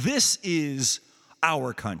say, this is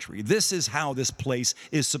our country. This is how this place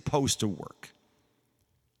is supposed to work.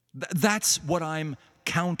 That's what I'm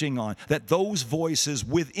counting on, that those voices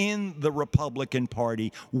within the Republican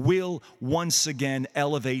Party will once again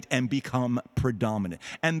elevate and become predominant.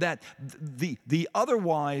 And that the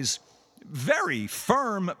otherwise very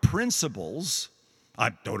firm principles,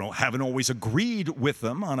 I haven't always agreed with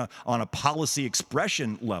them on a policy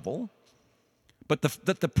expression level, but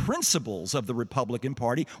that the principles of the Republican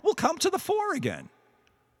Party will come to the fore again.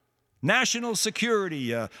 National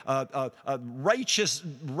security, righteous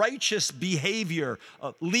behavior,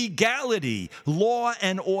 legality, law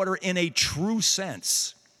and order in a true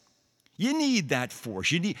sense. You need that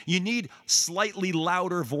force. You need slightly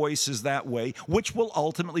louder voices that way, which will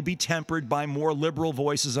ultimately be tempered by more liberal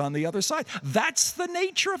voices on the other side. That's the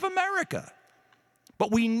nature of America. But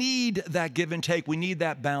we need that give and take. We need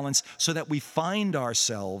that balance so that we find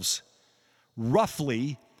ourselves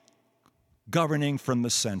roughly governing from the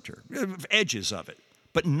center, edges of it,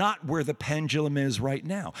 but not where the pendulum is right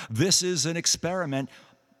now. This is an experiment.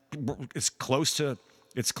 It's close to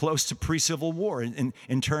pre-Civil War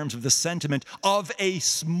in terms of the sentiment of a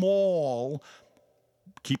small,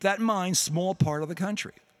 keep that in mind, small part of the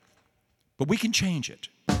country. But we can change it.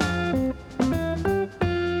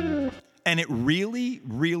 And it we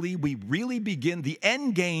really begin, the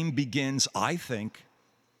end game begins, I think,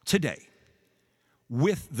 today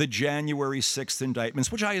with the January 6th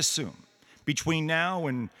indictments, which I assume between now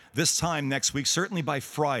and this time next week, certainly by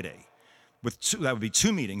Friday, that would be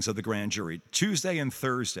 2 meetings of the grand jury, Tuesday and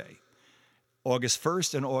Thursday, August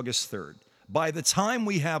 1st and August 3rd. By the time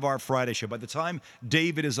we have our Friday show, by the time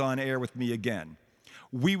David is on air with me again,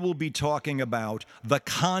 we will be talking about the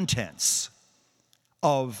contents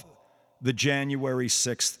of the January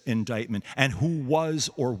 6th indictment and who was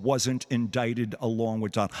or wasn't indicted along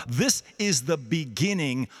with Donald. This is the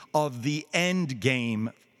beginning of the end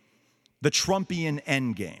game, the Trumpian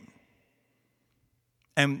end game.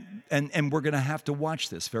 And we're going to have to watch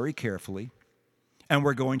this very carefully, and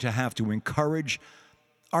we're going to have to encourage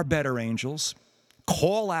our better angels,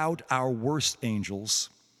 call out our worst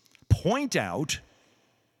angels, point out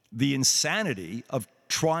the insanity of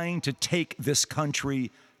trying to take this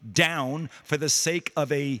country down for the sake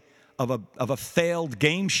of a failed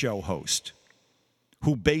game show host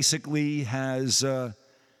who basically has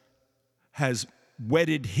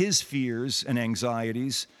wedded his fears and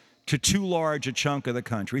anxieties to too large a chunk of the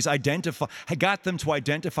country. He's got them to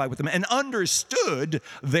identify with them and understood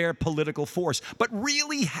their political force, but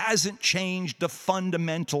really hasn't changed the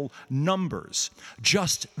fundamental numbers,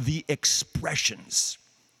 just the expressions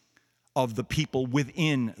of the people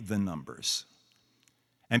within the numbers.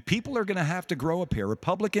 And people are going to have to grow up here.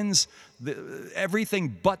 Republicans,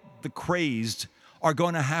 everything but the crazed, are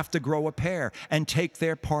going to have to grow a pair and take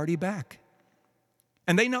their party back.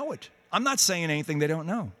 And they know it. I'm not saying anything they don't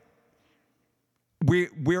know.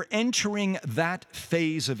 We're entering that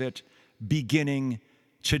phase of it beginning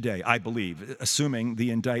today, I believe, assuming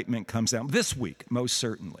the indictment comes down this week, most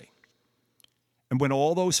certainly. And when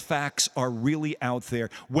all those facts are really out there,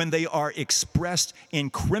 when they are expressed in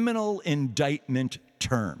criminal indictment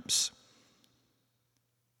terms.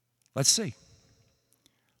 Let's see.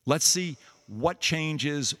 Let's see what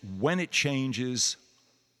changes, when it changes,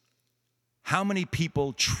 how many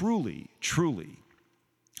people truly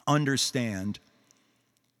understand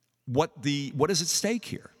what is at stake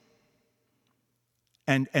here.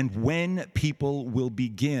 And when people will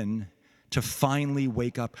begin to finally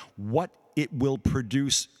wake up, what it will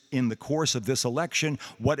produce in the course of this election,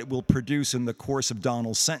 what it will produce in the course of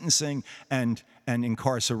Donald's sentencing and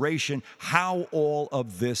incarceration, how all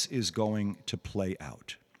of this is going to play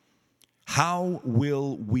out. How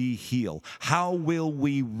will we heal? How will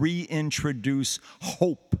we reintroduce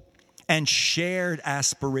hope and shared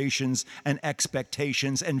aspirations and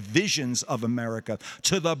expectations and visions of America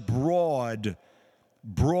to the broad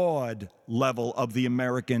level of the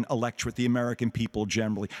American electorate, the American people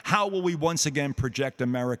generally? How will we once again project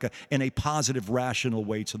America in a positive, rational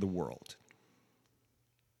way to the world?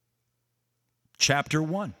 Chapter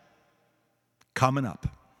 1, coming up.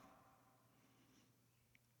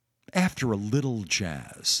 After a little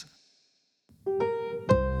jazz.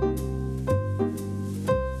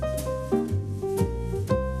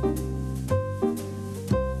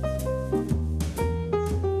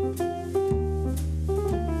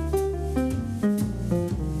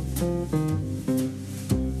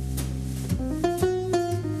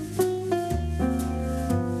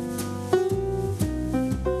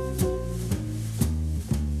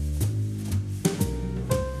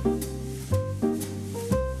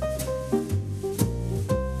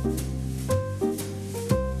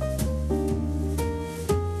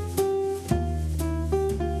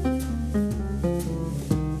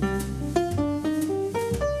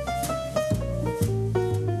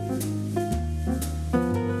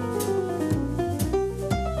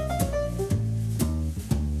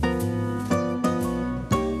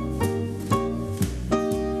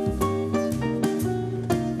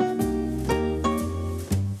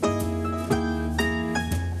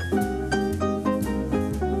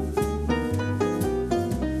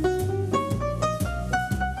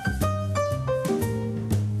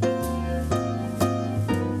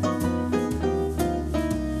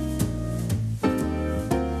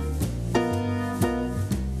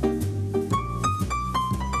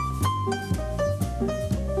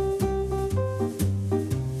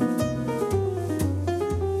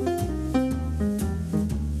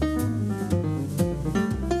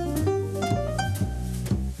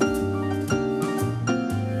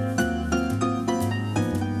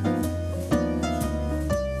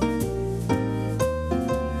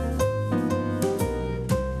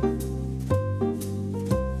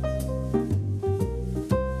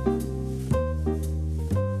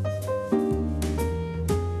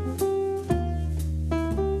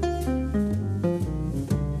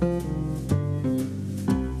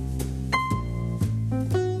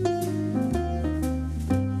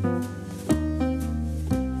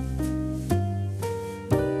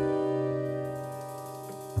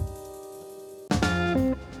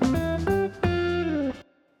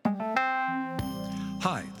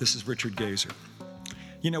 This is Richard Gazer.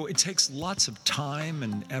 You know, it takes lots of time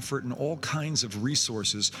and effort and all kinds of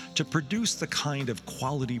resources to produce the kind of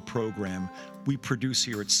quality program we produce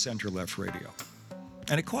here at Center Left Radio.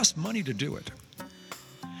 And it costs money to do it.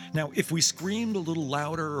 Now, if we screamed a little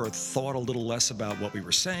louder or thought a little less about what we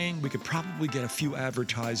were saying, we could probably get a few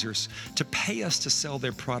advertisers to pay us to sell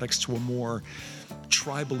their products to a more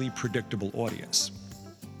tribally predictable audience.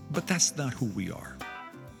 But that's not who we are,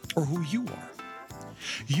 or who you are.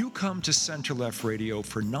 You come to Center Left Radio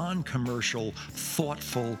for non-commercial,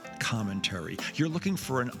 thoughtful commentary. You're looking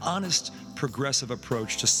for an honest, progressive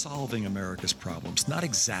approach to solving America's problems, not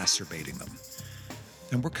exacerbating them.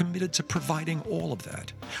 And we're committed to providing all of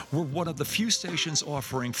that. We're one of the few stations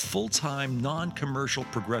offering full-time, non-commercial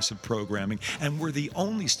progressive programming, and we're the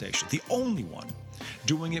only station, the only one,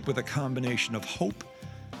 doing it with a combination of hope,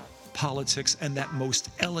 politics, and that most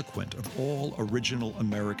eloquent of all original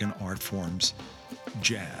American art forms,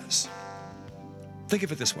 jazz. Think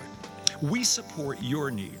of it this way. We support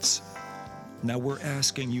your needs. Now we're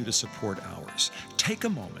asking you to support ours. Take a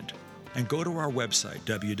moment and go to our website,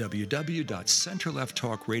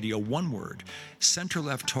 www.centerlefttalkradio, one word,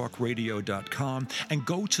 centerlefttalkradio.com, and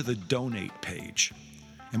go to the donate page.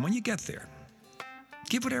 And when you get there,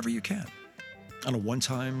 give whatever you can. On a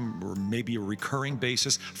one-time or maybe a recurring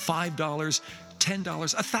basis, $5, $10,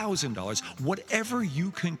 $1,000, whatever you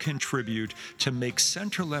can contribute to make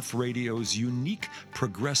Center Left Radio's unique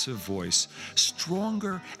progressive voice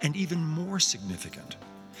stronger and even more significant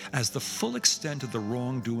as the full extent of the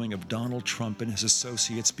wrongdoing of Donald Trump and his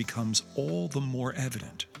associates becomes all the more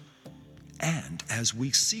evident. And as we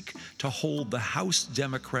seek to hold the House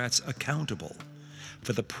Democrats accountable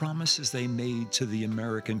for the promises they made to the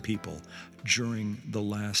American people during the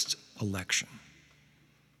last election.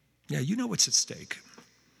 Yeah, you know what's at stake.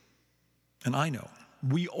 And I know,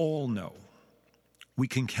 we all know, we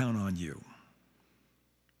can count on you.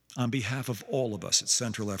 On behalf of all of us at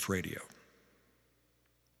Center Left Radio,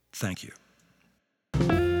 thank you.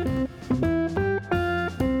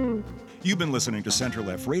 You've been listening to Center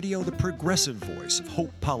Left Radio, the progressive voice of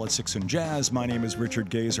hope, politics, and jazz. My name is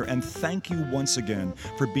Richard Gazer, and thank you once again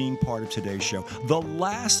for being part of today's show. The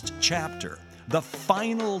last chapter, the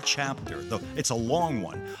final chapter, it's a long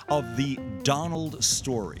one, of the Donald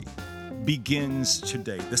story begins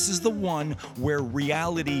today. This is the one where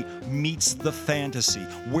reality meets the fantasy,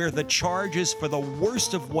 where the charges for the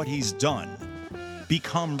worst of what he's done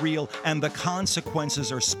become real and the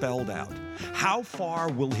consequences are spelled out. How far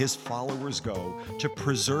will his followers go to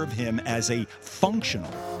preserve him as a functional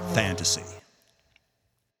fantasy?